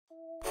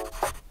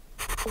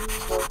Hello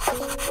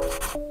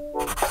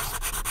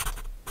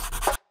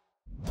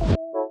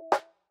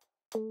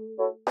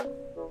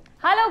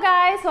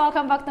guys,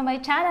 welcome back to my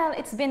channel.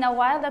 It's been a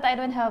while that I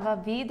don't have a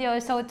video.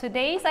 So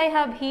today's I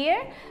have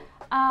here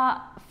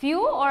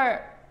few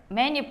or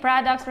many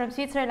products from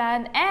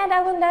Switzerland, and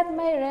I will let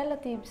my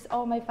relatives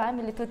or my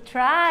family to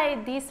try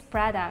these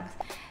products.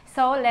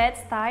 So let's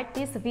start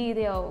this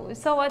video.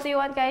 So what do you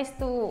want guys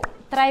to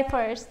try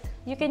first?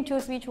 You can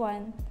choose which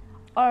one.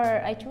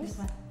 Or I choose?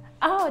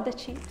 Oh, the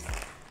chips.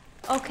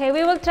 Okay,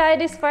 we will try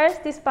this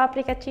first, this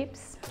paprika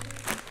chips.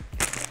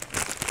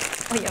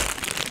 Oh yeah.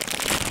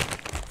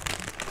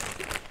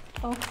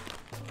 Oh.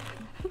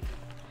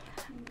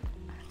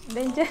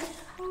 Then just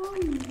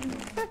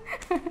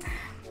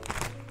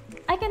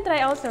I can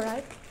try also,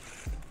 right?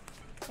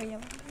 Oh, yeah.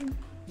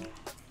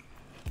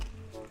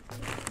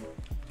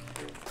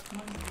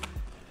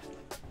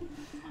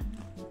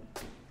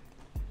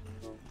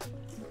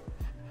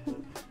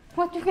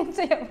 What you can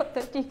say about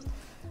the chips?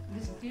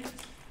 This chips?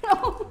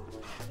 No.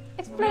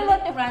 Explain really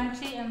what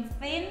crunchy and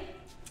thin.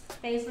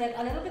 Tastes like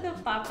a little bit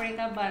of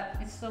paprika, but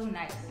it's so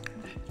nice.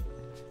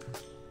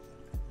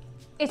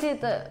 Is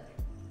it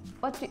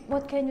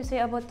what can you say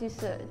about this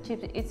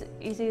chips?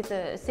 Is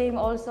it same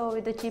also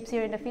with the chips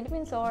here in the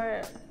Philippines,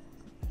 or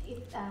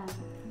It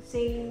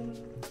same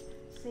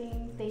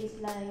taste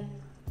like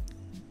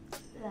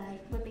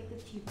potato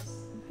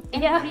chips.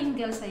 And yeah?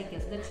 Pringles, I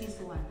guess. The cheese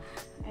one.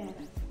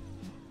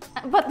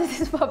 But this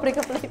is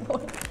paprika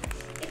flavor.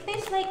 It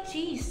tastes like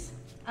cheese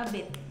a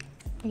bit.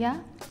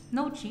 Yeah?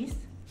 No cheese.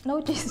 No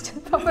cheese,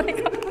 just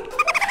paprika.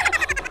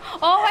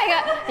 Oh my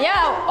god!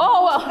 Yeah.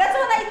 Oh wow. That's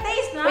what I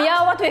taste now.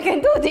 Yeah, what we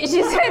can do?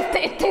 She said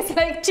it tastes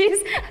like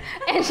cheese,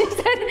 and she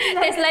said it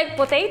tastes like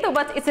potato,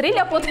 but it's really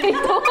a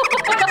potato.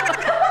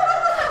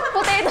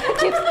 Potato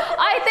chips.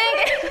 I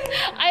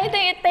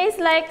think it tastes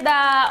like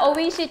the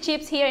Oishi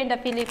chips here in the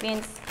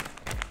Philippines.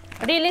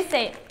 Really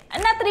same.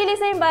 Not really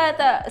same, but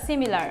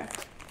similar.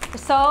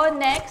 So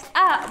next,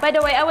 by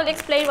the way, I will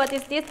explain what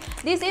is this.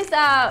 This is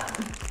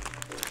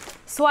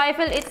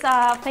Zweifel. It's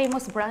a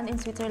famous brand in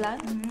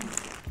Switzerland.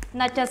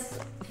 Not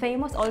just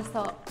famous,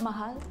 also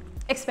mahal,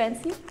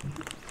 expensive.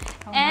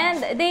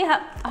 And they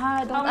have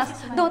don't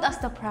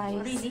ask the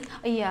price. Really?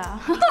 Yeah.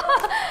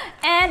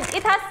 And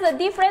it has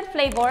different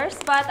flavors,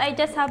 but I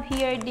just have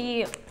here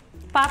the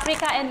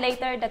paprika and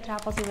later the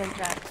truffles we will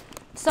try.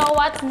 So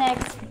what's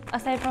next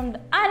aside from the,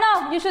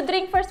 no, you should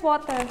drink first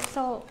water.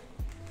 So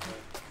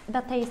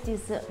the taste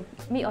is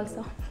me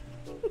also.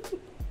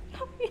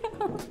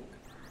 Yeah.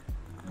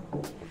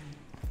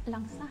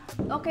 Langsa.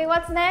 Okay,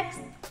 what's next?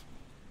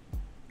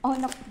 Oh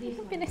no,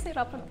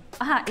 pinasirapan.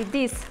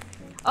 This.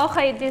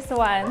 Okay, this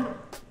one.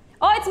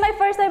 Oh, it's my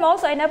first time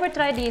also. I never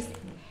tried this.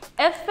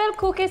 Eiffel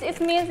cookies,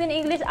 it means in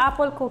English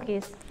apple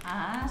cookies.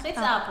 So it's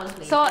apple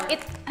flavor. So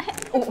it,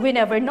 we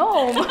never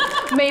know.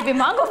 Maybe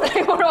mango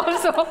flavor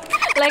also,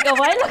 like a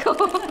while ago.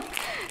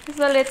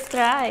 So let's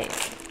try.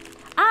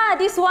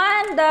 This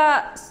one,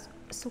 the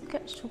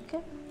Suker.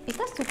 Is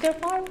that Suker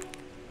Farm?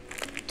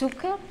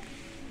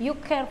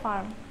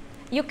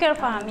 Uker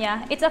Farm,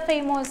 yeah. It's a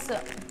famous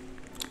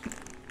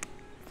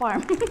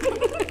farm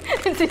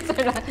in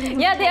Switzerland.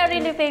 Yeah, they are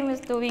really famous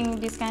doing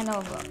this kind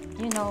of,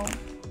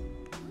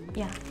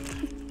 yeah.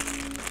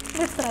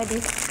 Let's try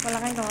this. Wala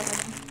kang gawa.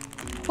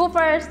 Who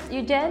first?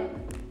 You, Jen?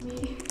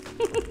 Me.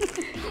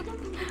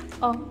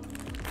 Oh.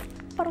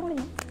 Parang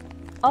yun.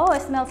 Oh,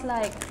 it smells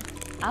like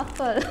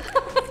apple.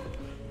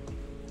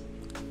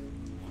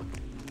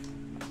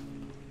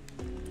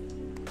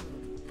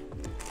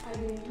 I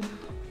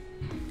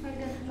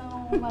don't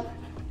know what.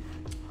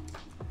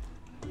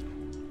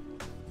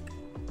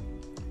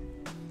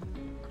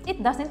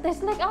 It doesn't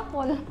taste like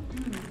apple.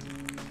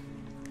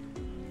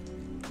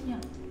 Yeah.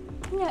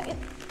 Yeah,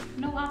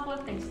 No apple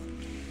taste.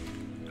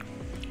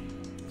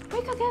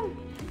 Wait again.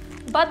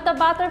 But the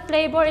butter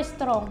flavor is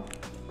strong.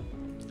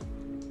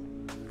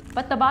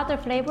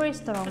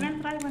 Can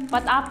I try one?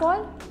 But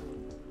apple?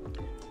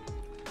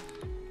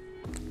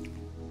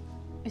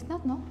 It's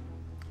not, no?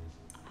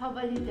 Have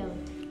a little.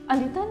 A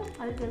little?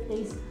 A little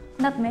taste.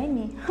 Not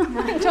many.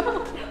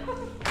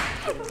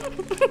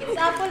 It's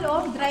apple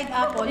or dried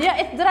apple? Yeah,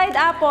 it's dried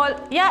apple.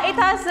 Yeah, it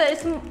has a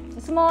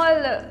small.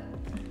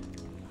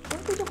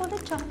 What did you call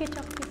it? Chunky.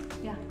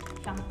 Yeah,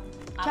 chunk.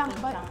 Chunk,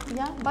 Apple but chunk.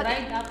 yeah, but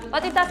Dried apple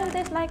but it chunk. doesn't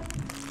taste like.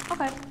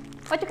 Okay,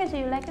 what you can say?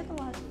 You like it or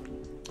what?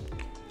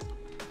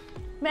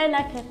 May I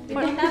like it. We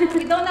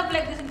don't have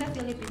like this in the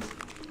Philippines.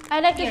 I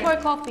like it Here. for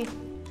coffee.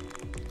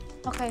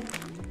 Okay.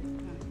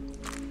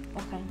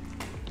 Okay.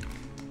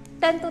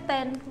 10 to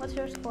 10. What's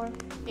your score?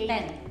 10.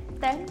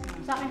 10?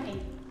 Sa akin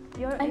 8.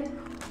 Your 8?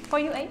 For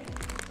you 8?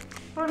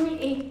 For me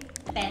 8.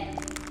 10.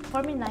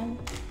 For me 9.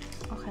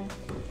 Okay.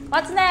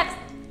 What's next?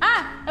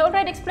 I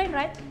already explained,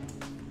 right?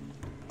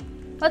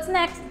 What's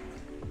next?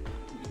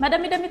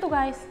 Madami-dami to,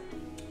 guys.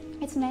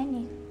 It's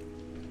many.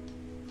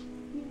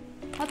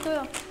 What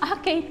to?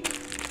 Okay.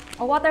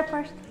 Water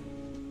first.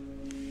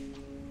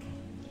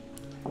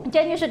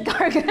 Jen, you should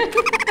gargle.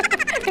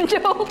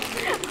 Joke.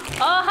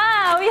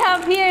 We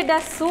have here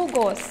the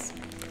sugos.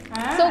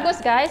 So good,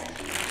 guys.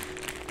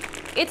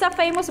 It's a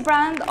famous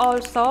brand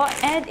also,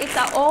 and it's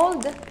an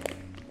old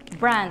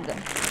brand.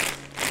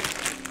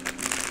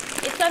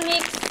 It's a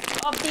mix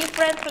of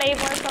different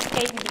flavors of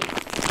candies.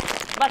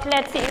 But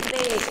let's see if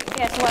they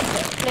guess what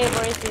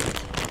flavor is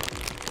it.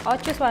 Oh,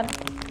 choose one.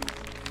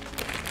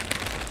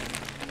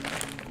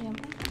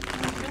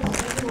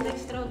 Like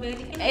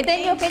strawberry. And then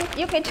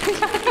you can choose.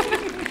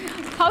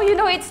 How you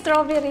know it's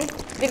strawberry?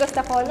 Because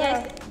the color.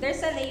 Yes,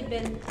 there's a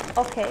label.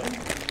 Okay.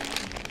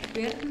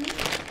 Birni.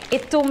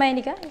 It's too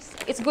many, guys.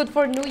 It's good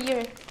for New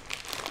Year.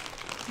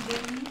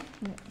 Birni.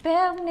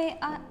 Birne,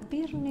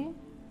 Birne.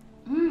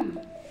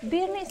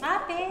 Birne is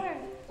Pear.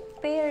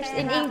 pears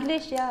in Pear.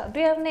 English, yeah.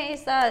 Birne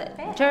is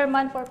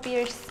German for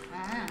pears.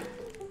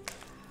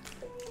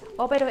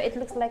 Oh, by the way, it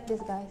looks like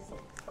this, guys.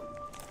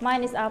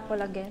 Mine is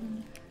apple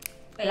again.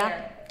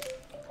 Pear.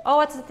 Oh,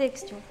 what's the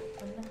texture?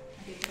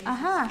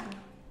 Aha.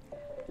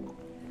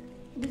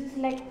 This is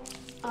like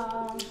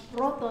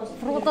frutos.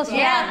 Frutos,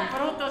 Yeah,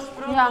 frutos.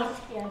 Yeah.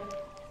 Yeah.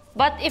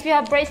 But if you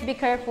have brace, be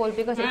careful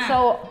because it's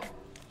so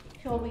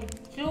Showing.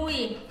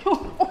 Chewy.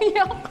 oh,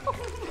 yeah.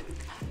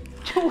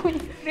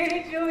 Chewy.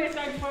 Very chewy. It's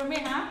hard for me,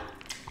 huh?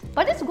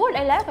 But it's good.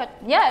 I like it.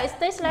 Yeah, it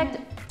tastes like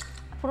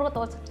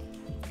frutos.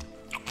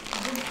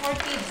 Good for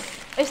kids.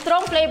 A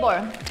strong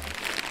flavor.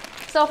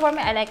 So for me,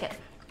 I like it.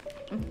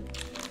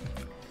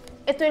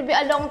 It will be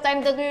a long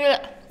time that we will.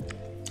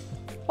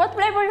 What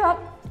flavor you have?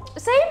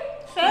 Same?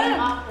 Same.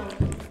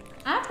 Apple.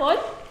 Apple?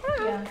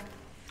 Yeah.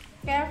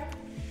 Pear.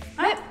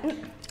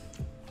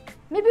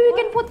 Maybe we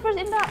can put first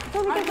in the.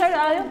 So we can try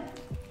the aisle.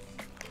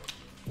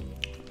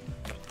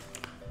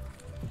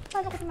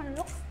 Paano ko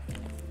manulok?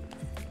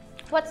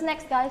 What's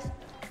next, guys?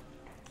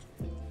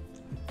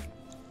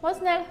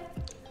 What's next?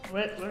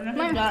 We're Mine.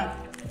 not done.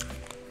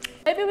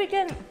 Maybe we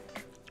can,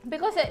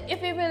 because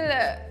if we will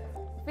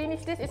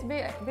finish this, it's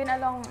been a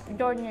long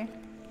journey.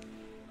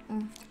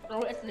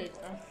 Throw it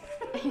later.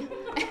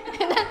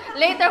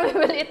 Later we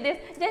will eat this.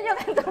 Then you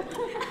can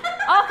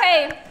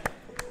okay.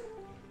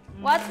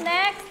 What's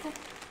next?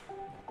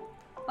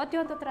 What do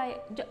you want to try?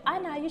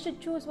 Anna, you should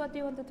choose what do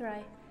you want to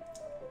try.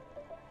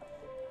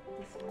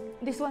 This one.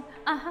 This one.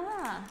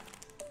 Aha.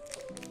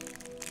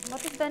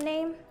 What is the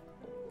name?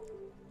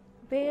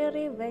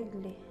 Very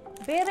wiggly.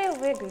 Very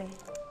wiggly.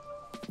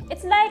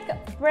 It's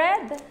like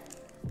bread.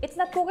 It's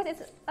not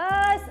cookies.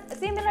 It's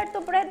similar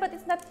to bread, but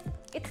it's not.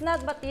 It's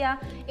not. But yeah,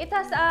 it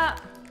has a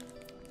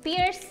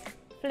pierce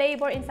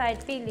flavor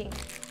inside. Feelings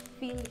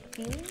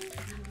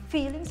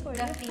for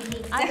The that.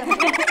 feelings.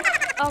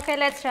 Okay,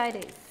 let's try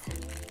this.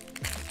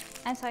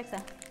 I'm so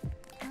excited.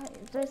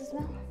 There's a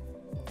smell.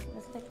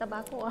 Looks like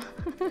tobacco.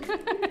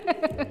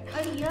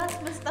 Oh yes,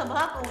 mas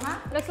tobacco, huh?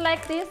 Looks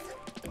like this.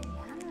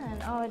 Yan.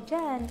 Oh,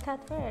 Jan,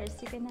 cut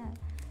first. You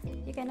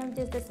can have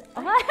just this.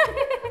 Oh.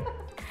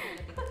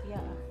 Yeah.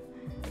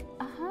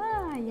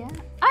 Aha, yeah.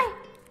 Ay!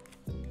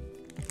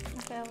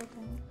 Okay, I will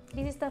try.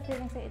 This is the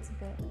feeling that it's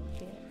burn.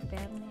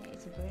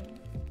 It's burn.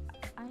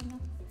 I know.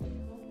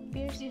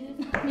 Pierce.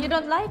 You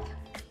don't like?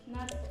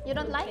 You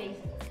don't like?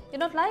 You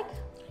don't like?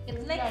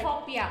 It's like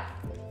hopia.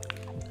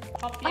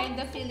 Hopia in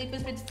the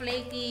Philippines with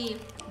flaky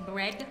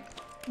bread,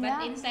 but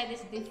Yeah. inside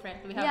is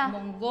different. We have Yeah.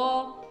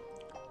 mongo.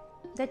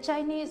 The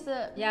Chinese.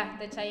 Yeah,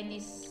 the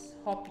Chinese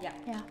hopia.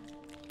 Yeah.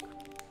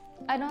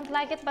 I don't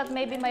like it, but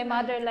maybe my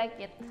mother like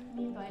it.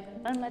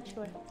 I'm not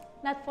sure.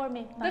 Not for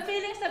me. The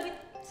feeling's a bit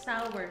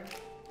sour.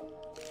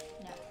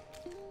 Yeah.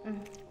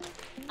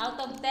 Out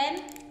of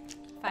 10,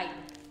 5.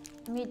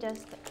 Me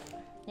just.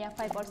 Yeah,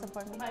 5 also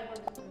for me.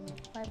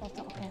 5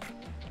 also, okay.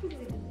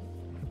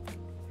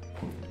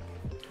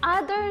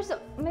 Others,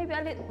 maybe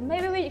a little,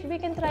 maybe we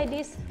can try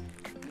this.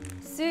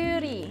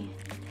 Suri.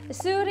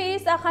 Suri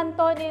is a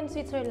canton in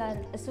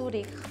Switzerland,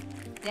 Zurich.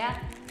 Yeah.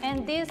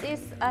 And this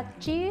is a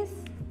cheese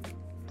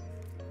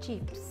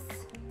chips.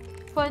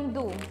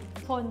 Fondue.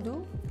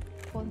 Fondue?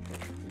 Fondue.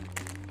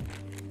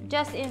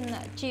 Just in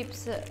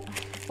chips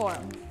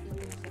form.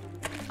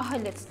 Oh,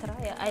 let's try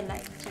it. I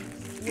like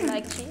cheese. You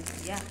like cheese?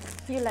 Yeah.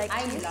 You like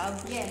I cheese?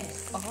 love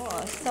yes.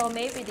 Oh, so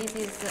maybe this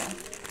is.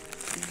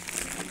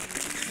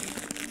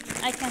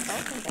 I can't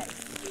open that.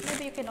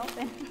 Maybe you can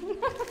open.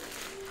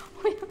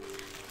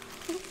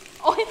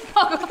 Oh,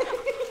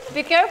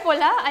 be careful,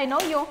 huh? I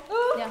know you.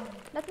 Yeah.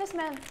 Let me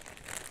smell.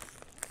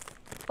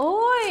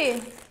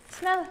 Oi!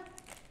 Smell.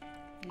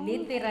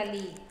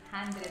 Literally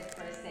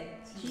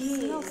 100% cheese.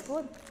 Smells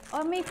good.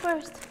 Oh, me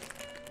first.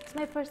 It's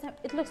my first time.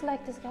 It looks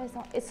like this, guys.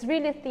 It's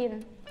really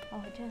thin.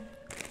 Oh, Jen.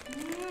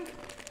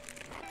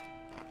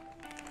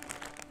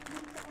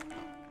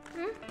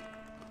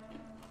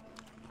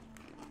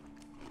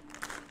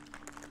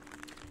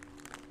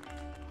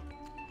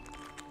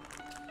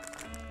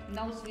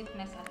 No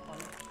sweetness at all.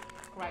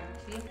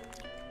 Crunchy.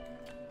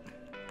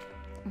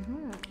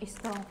 It's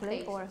strong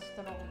flavor. Taste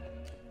strong.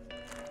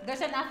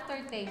 There's an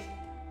aftertaste.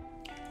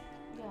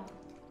 Yeah.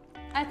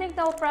 I think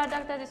no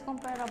product that is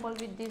comparable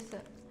with this.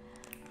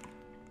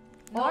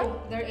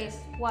 No, there is.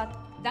 What?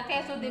 The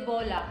queso de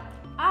bola.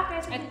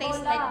 Queso It de tastes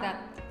bola. like that.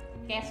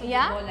 Queso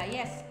Yeah? de bola,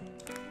 yes.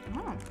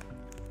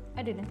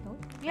 I didn't know.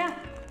 Yeah.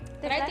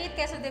 Tastes Try to like- eat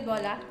queso de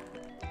bola.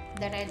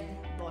 The red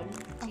ball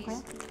Okay.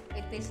 cheese.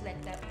 It tastes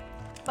like that.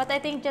 But I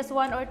think just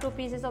 1 or 2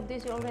 pieces of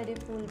this you're already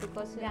full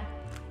because Yeah.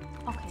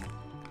 Okay.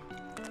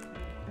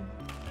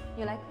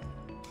 You like?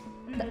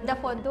 The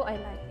fondue I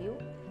like. You?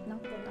 No?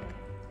 Okay.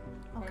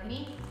 For Okay.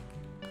 me,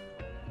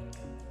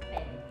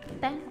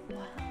 10?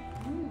 Wow.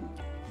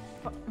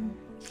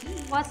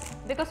 What's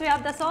because we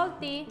have the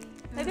salty.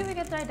 Maybe we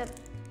can try the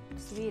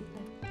sweet.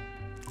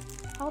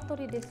 How to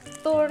read this?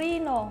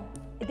 Torino.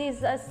 This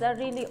is a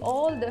really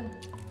old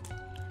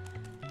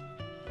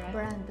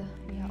brand.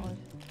 Yeah, old.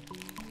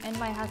 And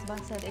my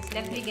husband said it's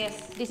let me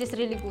guess. this is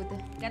really good.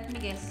 Let me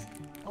guess.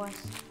 What?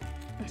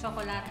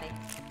 Chocolate.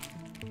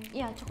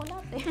 Yeah,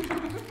 chocolate.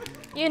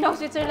 You know,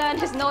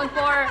 Switzerland is known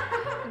for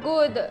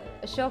good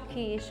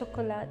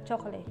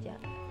chocolate. Yeah,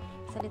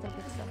 it's a little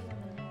bit so.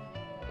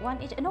 One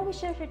each. No, we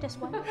share just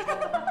one.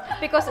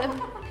 Because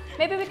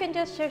maybe we can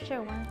just share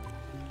one.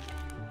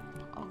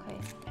 Okay.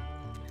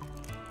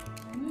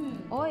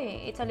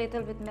 Oi, it's a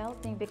little bit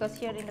melting because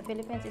here in the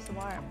Philippines it's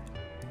warm.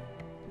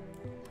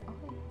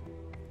 Okay.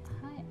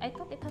 Hi. I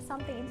thought it has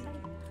something inside.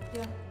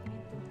 Yeah.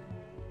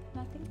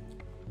 Nothing.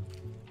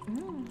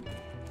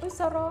 Uy,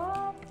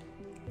 sarap.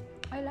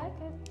 I like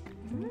it.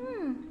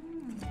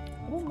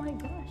 Oh my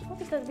gosh,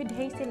 what is that with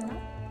hazelnut?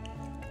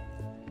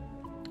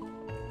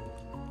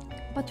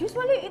 But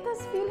usually it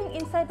has filling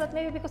inside, but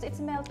maybe because it's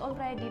melt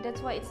already,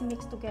 that's why it's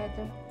mixed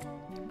together.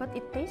 But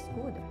it tastes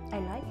good. I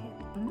like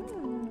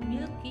it.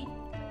 Milky.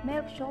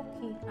 Milk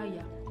shoki Oh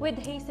yeah. with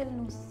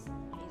hazelnuts.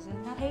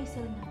 Hazelnut.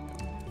 Hazelnut.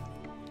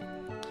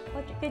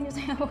 What can you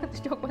say about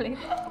the chocolate?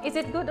 Is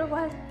it good or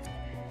what?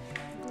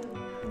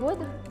 Good.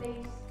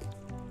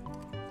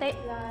 Taste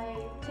Ta-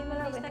 like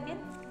similar Taste with again?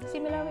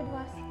 similar with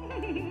what?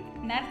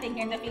 Nothing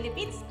in the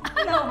Philippines.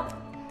 No.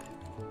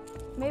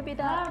 Maybe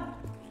the Huh?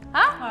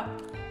 huh?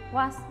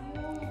 What? Was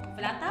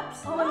Flat tops?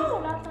 Oh,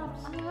 flat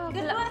tops.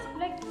 This one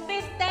Like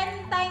tastes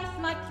 10 times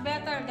much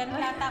better than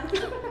flat tops.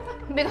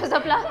 because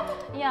of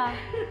yeah,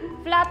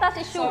 flatas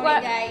is sugar.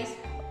 Sorry guys.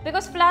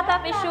 Because flat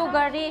top is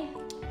sugary.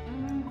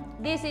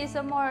 This is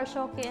a more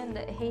shoki and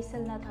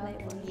hazelnut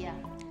flavor. Yeah.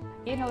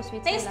 You know,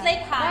 Switzerland. Tastes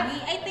like honey.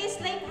 I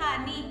taste like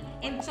honey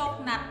and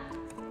chocolate.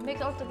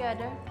 Mix all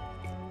together.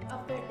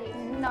 aftertaste.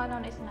 No,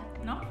 it's not.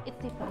 No? It's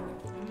different.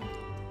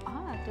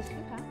 Ah, too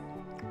sweet, huh?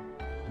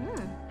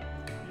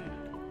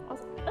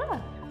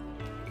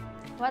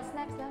 What's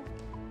next then?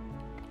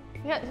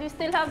 Yeah, we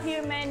still have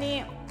here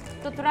many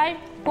to try.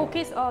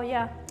 Cookies, oh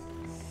yeah.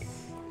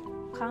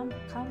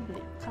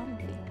 Crumbly.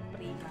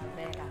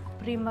 Primavera.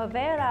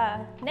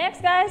 Primavera.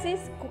 Next, guys,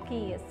 is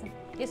cookies.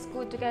 It's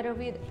good together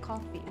with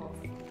coffee.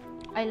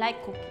 I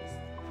like cookies.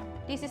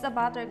 This is a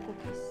butter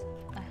cookies.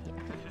 Ah, here.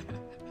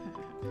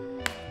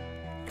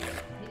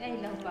 I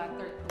love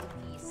butter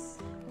cookies.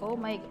 Oh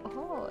my,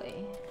 oh.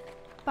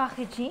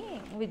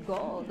 Packaging with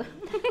gold.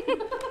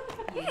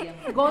 Yeah.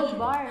 Gold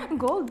bar.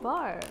 Gold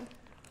bar.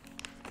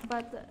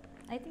 But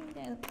I think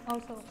that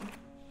also.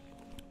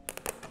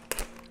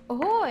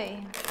 Ahoy!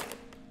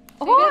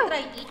 So you can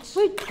try each.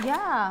 With,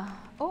 yeah.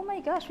 Oh my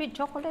gosh, with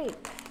chocolate.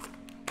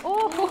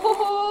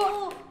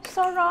 Oh,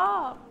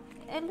 sarap.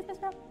 And look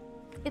at that.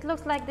 It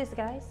looks like this,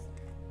 guys.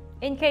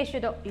 In case you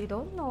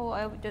don't know,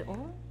 I would just,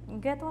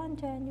 get one,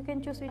 Jen. You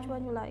can choose which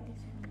one you like.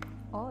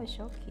 Oh, it's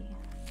shoki.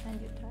 And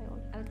you try all.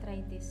 I'll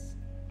try this.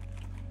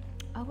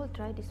 I will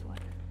try this one.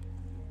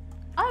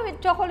 Ah,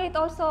 with chocolate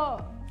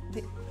also.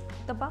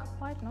 The back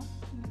part, no?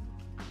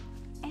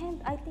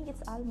 And I think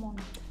it's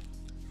almond.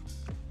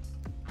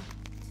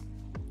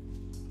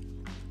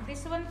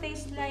 This one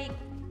tastes like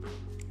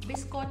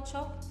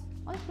biscocho.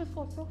 Oh, it's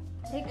biscocho.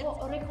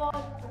 Biscocho.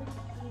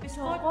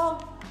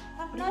 Choco.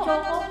 No.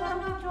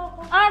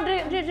 Choco. Ah,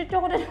 the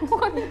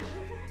chocolate.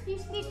 You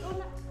stick on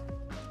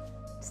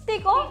a...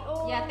 Stick,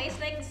 oh? Yeah, tastes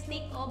like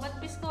stick. Oh, but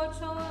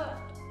biscocho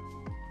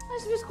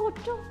It's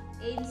biscocho.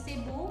 in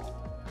Cebu.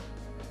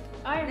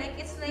 Ay, Like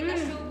it's like a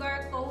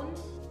sugar cone.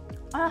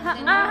 Aha,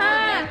 Then aha.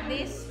 you put like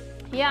this.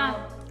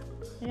 Yeah.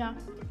 Yeah.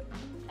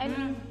 I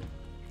mean,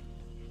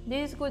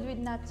 this is good with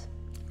nuts.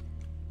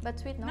 But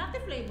sweet, no? Not the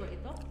flavor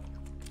ito.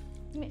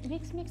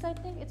 Mix, I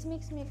think. It's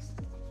mix.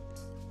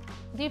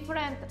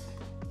 Different.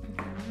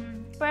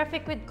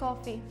 Perfect with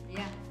coffee.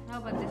 Yeah. How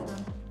about this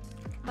one?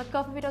 But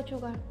coffee without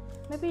sugar.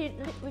 Maybe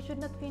we should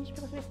not finish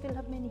because we still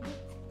have many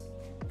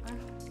here.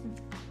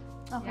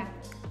 Okay.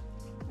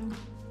 Yeah.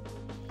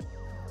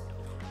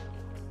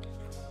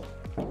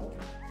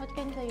 What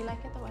can you say? You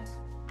like it or what?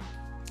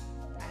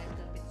 A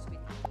little bit sweet.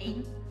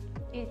 8.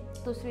 It's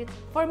too sweet.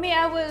 For me,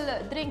 I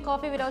will drink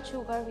coffee without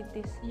sugar with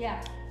this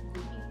Yeah.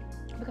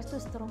 because too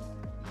strong.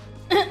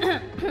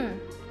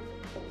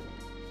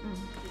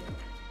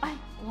 Ay,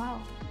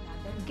 wow.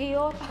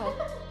 Giotto.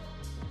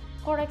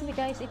 Correct me,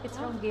 guys, if it's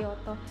wrong.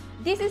 Giotto.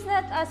 This is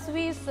not a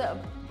Swiss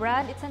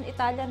brand. It's an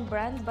Italian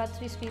brand, but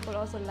Swiss people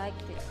also like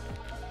this.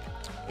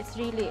 It's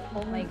really,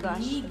 oh my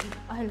gosh. Big.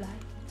 I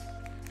like.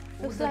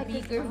 Looks the like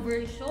it's bigger wrong.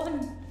 version.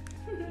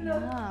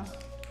 Yeah.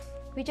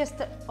 We just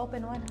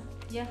open one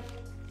Yeah.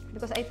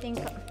 because I think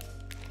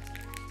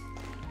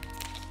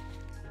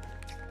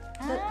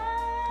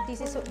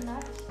This is so...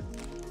 Nuts.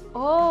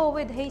 Oh,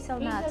 with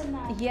hazelnut.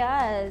 Hazelnut.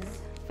 Yes.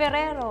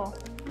 Ferrero.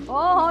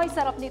 Oh,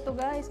 sarap nito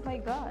guys. My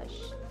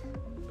gosh.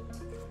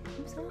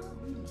 Ang sarap.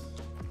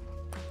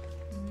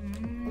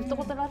 Gusto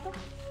ko talaga to.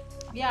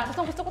 Yeah.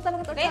 Gusto ko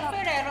talaga to. Like Sarap.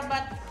 Ferrero,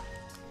 but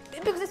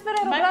Because it's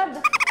Ferrero But- brand.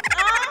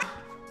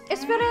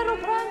 It's Ferrero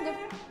brand.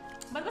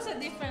 but what's the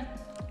difference?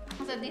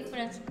 What's the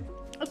difference?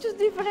 It's just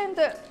different.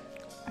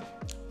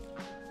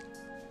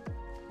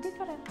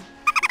 Different.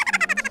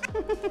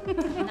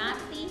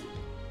 Nutty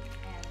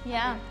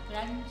Yeah. and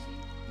crunchy.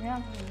 Yeah.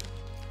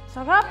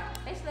 Sarap.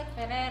 Tastes like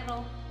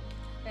Ferrero.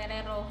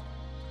 Ferrero.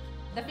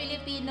 The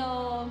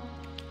Filipino.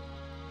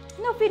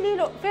 No,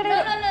 Ferrero.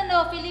 No.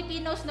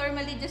 Filipinos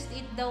normally just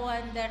eat the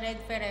red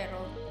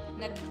Ferrero.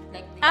 Like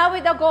this. Ah,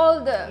 with the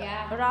gold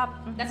Yeah. wrap.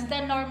 That's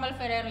the normal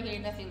Ferrero here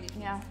in the Philippines.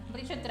 Yeah.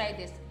 But you should try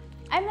this.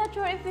 I'm not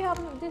sure if we have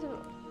this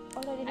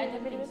already I here in the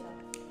don't think Philippines.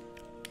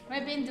 so.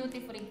 Maybe in duty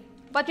free.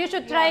 But you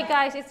should try, Yeah.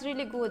 guys. It's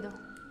really good.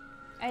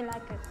 I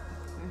like it.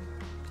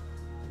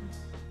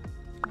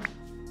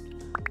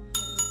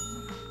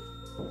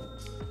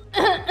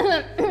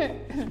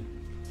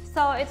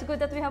 So it's good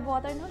that we have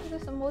water now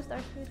because most are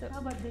sweet. How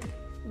about this?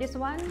 This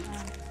one.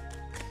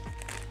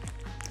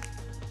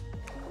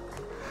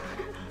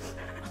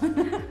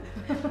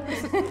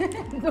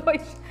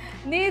 Deutsch.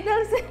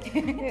 Needles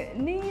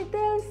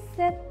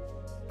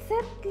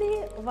setly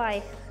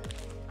weich.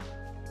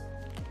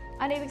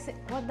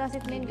 What does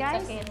it mean, Maybe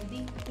guys? it's a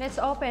candy. Let's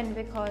open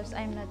because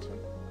I'm not sure.